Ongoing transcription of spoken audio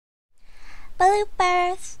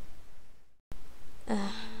Bloopers! I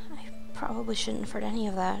probably shouldn't have heard any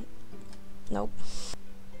of that. Nope.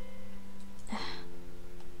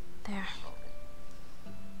 There.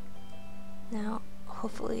 Now,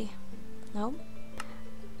 hopefully... Nope.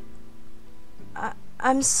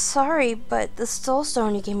 I'm sorry, but the soul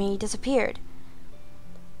stone you gave me disappeared.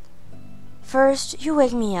 First, you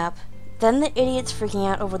wake me up. Then the idiots freaking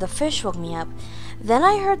out over the fish woke me up. Then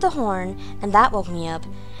I heard the horn, and that woke me up.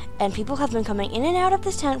 And people have been coming in and out of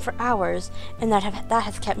this tent for hours, and that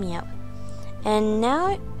has kept me up. And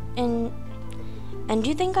now, and do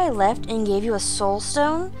you think I left and gave you a soul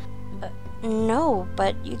stone? No,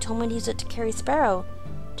 but you told me to use it to carry Sparrow,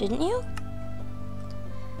 didn't you?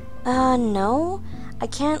 No. I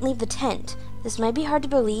can't leave the tent. This might be hard to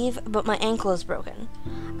believe, but my ankle is broken.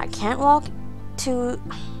 I can't walk to...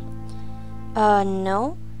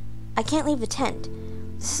 No. I can't leave the tent.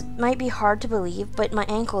 This might be hard to believe, but my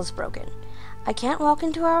ankle is broken. I can't walk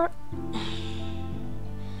into our...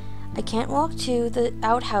 I can't walk to the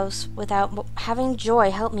outhouse without having Joy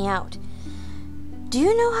help me out. Do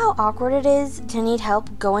you know how awkward it is to need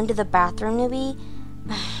help going to the bathroom, newbie?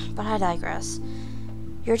 But I digress.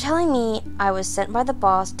 You're telling me I was sent by the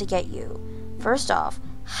boss to get you. First off,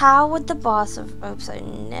 how would the boss of... Oops,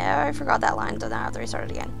 I forgot that line, so now I have to restart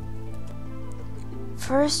it again.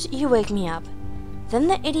 First, you wake me up. Then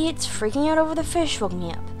the idiots freaking out over the fish woke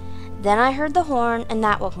me up. Then I heard the horn, and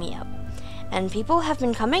that woke me up. And people have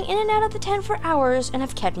been coming in and out of the tent for hours and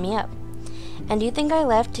have kept me up. And do you think I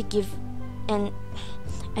left to give...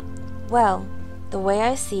 Well, the way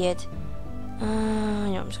I see it...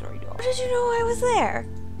 I'm just gonna redo it. How did you know I was there?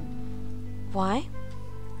 Why?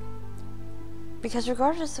 Because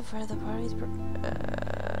regardless of where the party's...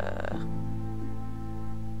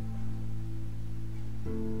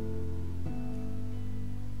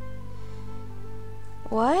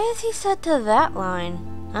 Why is he set to that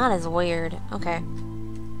line? That is weird. Okay.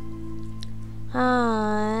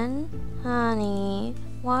 Honey,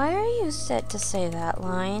 why are you set to say that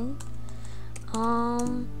line?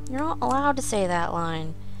 You're not allowed to say that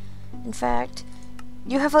line. In fact,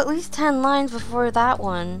 you have at least 10 lines before that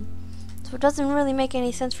one, so it doesn't really make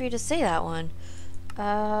any sense for you to say that one.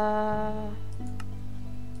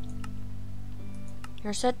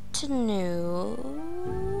 You're set to new.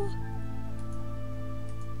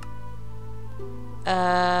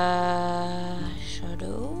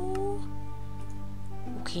 Shadow.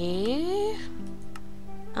 Okay.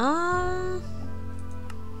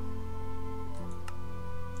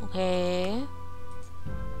 Okay.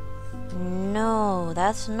 No,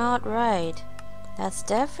 that's not right. That's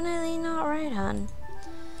definitely not right, hon.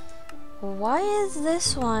 Why is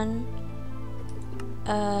this one?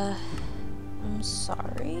 I'm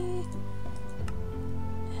sorry.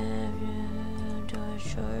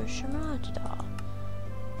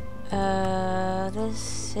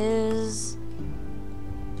 This is...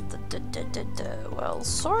 well,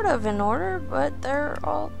 sort of in order, but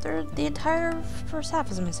the entire first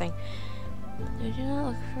half is missing. I do not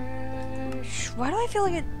look for... Why do I feel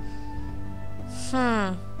like it...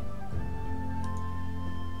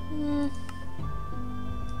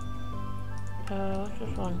 What's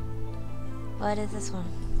this one? What is this one?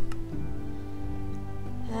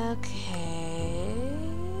 Okay...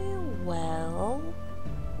 Well...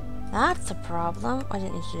 That's a problem. I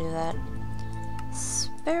didn't need to do that.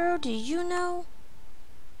 Sparrow, do you know?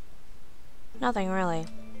 Nothing really.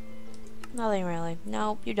 Nothing really.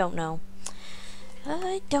 No, you don't know.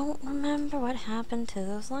 I don't remember what happened to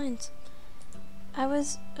those lines. I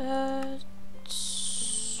was,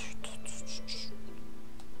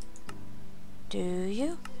 Do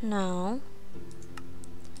you? No.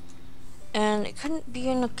 And it couldn't be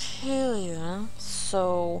in Acalia,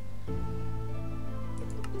 so...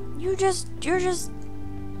 You're just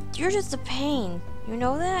a pain. You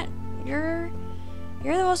know that? You're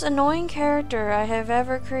the most annoying character I have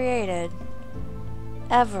ever created.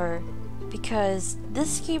 Ever. Because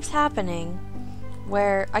this keeps happening.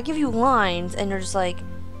 Where I give you lines and you're just like,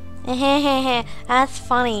 that's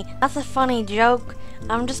funny. That's a funny joke.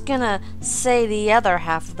 I'm just gonna say the other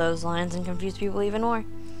half of those lines and confuse people even more.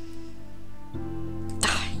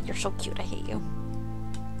 You're so cute, I hate you.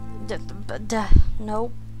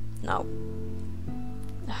 Nope. Nope.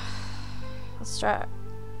 Let's start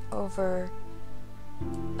over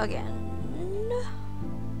again.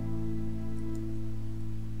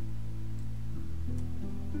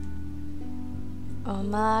 Oh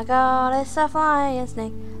my god, it's a flying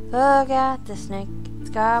snake. Look at the snake.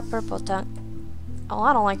 It's got purple tongue. Oh,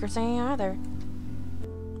 I don't like her singing either.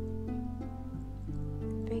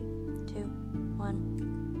 3, 2,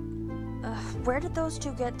 1. Ugh. where did those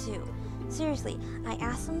two get to? Seriously, I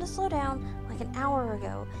asked them to slow down like an hour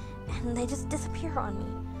ago, and they just disappear on me.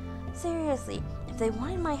 Seriously, if they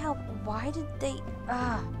wanted my help, why did they...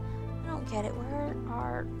 I don't get it. Where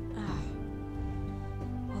are...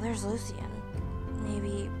 Well, there's Lucian.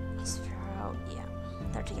 Maybe Sparrow. Yeah,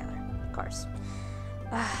 they're together. Of course.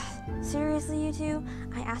 Seriously, you two?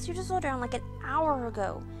 I asked you to slow down like an hour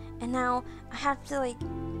ago, and now I have to, like...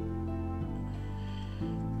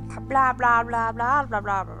 Blah, blah, blah, blah, blah,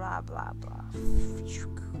 blah, blah, blah, blah.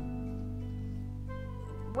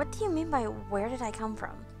 What do you mean by where did I come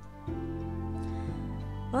from?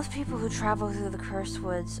 Most people who travel through the cursed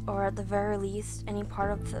woods, or at the very least, any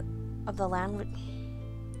part of the land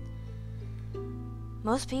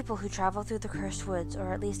Most people who travel through the cursed woods,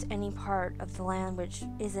 or at least any part of the land which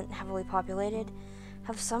isn't heavily populated,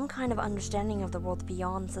 have some kind of understanding of the world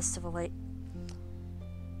beyond the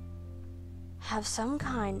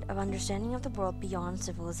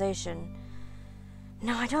civilization.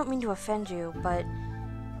 Now, I don't mean to offend you, but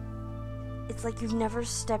it's like you've never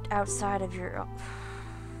stepped outside of your own...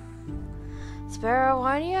 Sparrow,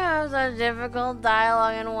 why do you have such difficult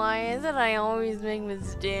dialogue, and why is it I always make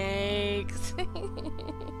mistakes? I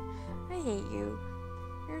hate you.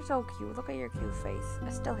 You're so cute. Look at your cute face. I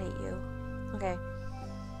still hate you. Okay.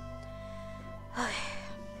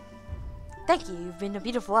 Thank you. You've been a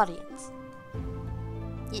beautiful audience.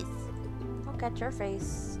 Yes. Look at your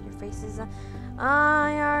face. Your face is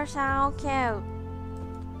you're so cute.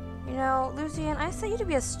 You know, Lucian, I sent you to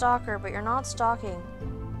be a stalker, but you're not stalking.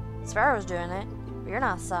 Sparrow's doing it, but you're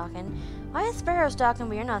not stalking. Why is Sparrow stalking,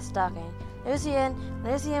 but you're not stalking? Lucian,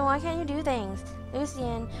 why can't you do things?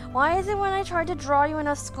 Lucian, why is it when I tried to draw you in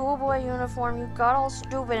a schoolboy uniform, you got all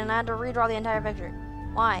stupid and I had to redraw the entire picture?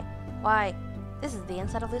 Why? Why? This is the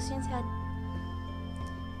inside of Lucian's head.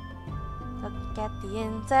 Look at the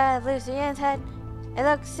inside of Lucian's head. It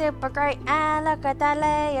looks super great, and look at the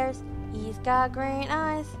layers. He's got green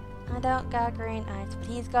eyes. I don't got green eyes, but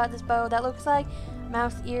he's got this bow that looks like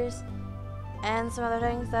mouse ears and some other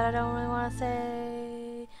things that I don't really want to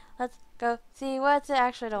say. Let's go see what's it.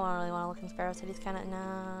 Actually, I don't really want to look in Sparrow's head. He's kind of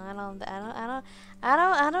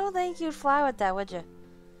I don't think you'd fly with that, would you?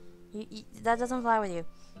 That doesn't fly with you.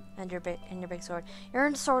 And your big sword.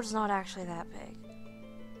 Your sword's not actually that big.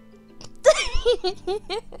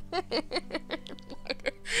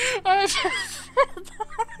 I just said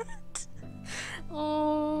that.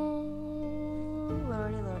 Oh,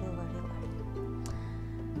 lordy, lordy, lordy, lordy.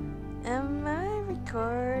 Am I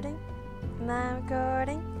recording? Am I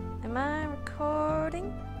recording? Am I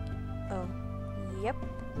recording? Oh, yep.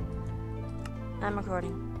 I'm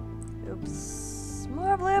recording. Oops.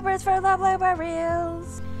 More bloopers for the blooper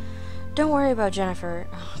reels. Don't worry about Jennifer.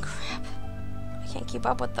 Oh, crap. I can't keep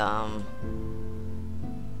up with them.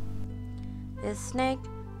 This snake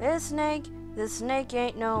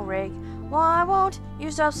ain't no rake. Why won't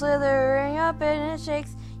you stop slithering up and it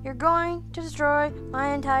shakes? You're going to destroy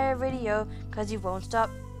my entire video, cause you won't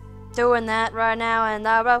stop doing that right now. And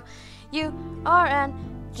bro, you are an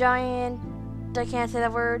giant. I can't say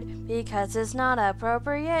that word because it's not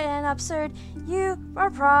appropriate and absurd. You are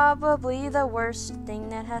probably the worst thing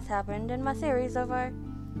that has happened in my series so far.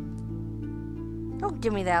 Don't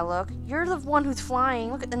give me that look. You're the one who's flying.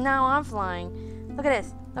 Look at now I'm flying. Look at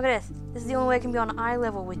this. Look at this. This is the only way I can be on eye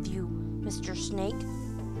level with you, Mr. Snake.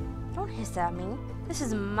 Don't hiss at me. This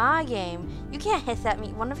is my game. You can't hiss at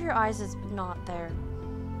me. One of your eyes is not there.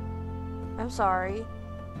 I'm sorry.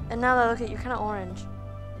 And now that I look at you, you're kind of orange.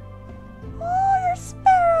 Oh, you're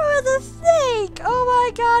Sparrow the snake! Oh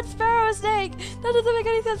my god, Sparrow snake! That doesn't make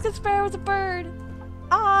any sense because Sparrow is a bird.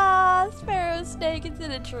 Ah, Sparrow snake, it's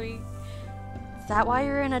in a tree. Is that why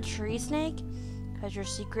you're in a tree, Snake? Because you're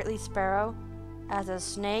secretly Sparrow as a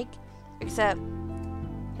snake? Except,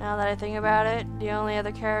 now that I think about it, the only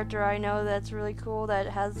other character I know that's really cool that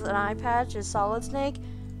has an eye patch is Solid Snake.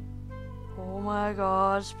 Oh my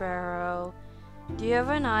god, Sparrow. Do you have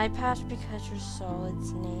an eye patch because you're Solid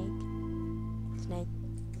Snake? Snake,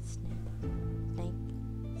 snake, snake,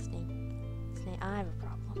 snake, snake. I have a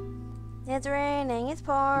problem. It's raining, it's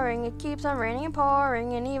pouring, it keeps on raining and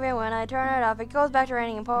pouring, and even when I turn it off, it goes back to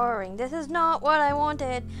raining and pouring. This is not what I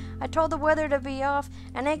wanted. I told the weather to be off,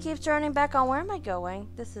 and it keeps turning back on. Where am I going?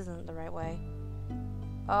 This isn't the right way.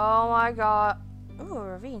 Oh my god. Ooh,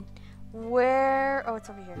 a ravine. Where? Oh, it's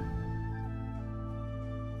over here.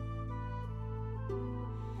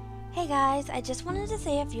 Hey guys, I just wanted to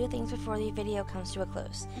say a few things before the video comes to a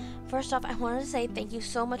close. First off, I wanted to say thank you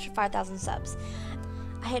so much for 5,000 subs.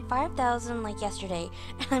 I hit 5,000 like yesterday,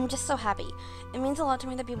 and I'm just so happy. It means a lot to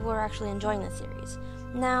me that people are actually enjoying this series.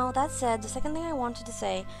 Now, that said, the second thing I wanted to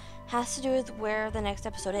say has to do with where the next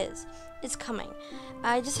episode is. It's coming.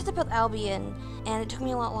 I just had to build Albion, and it took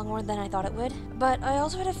me a lot longer than I thought it would. But I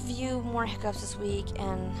also had a few more hiccups this week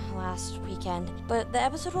and last weekend. But the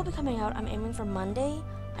episode will be coming out, I'm aiming for Monday,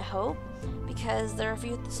 I hope, because there are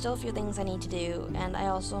still a few things I need to do, and I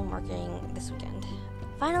also am working this weekend.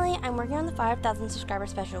 Finally, I'm working on the 5,000 subscriber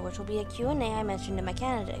special, which will be a Q&A I mentioned in my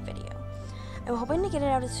Canada Day video. I'm hoping to get it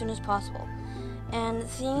out as soon as possible. And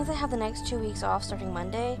seeing as I have the next 2 weeks off starting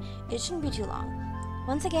Monday, it shouldn't be too long.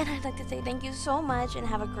 Once again, I'd like to say thank you so much and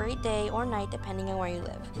have a great day or night depending on where you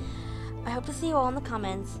live. I hope to see you all in the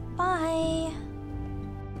comments. Bye!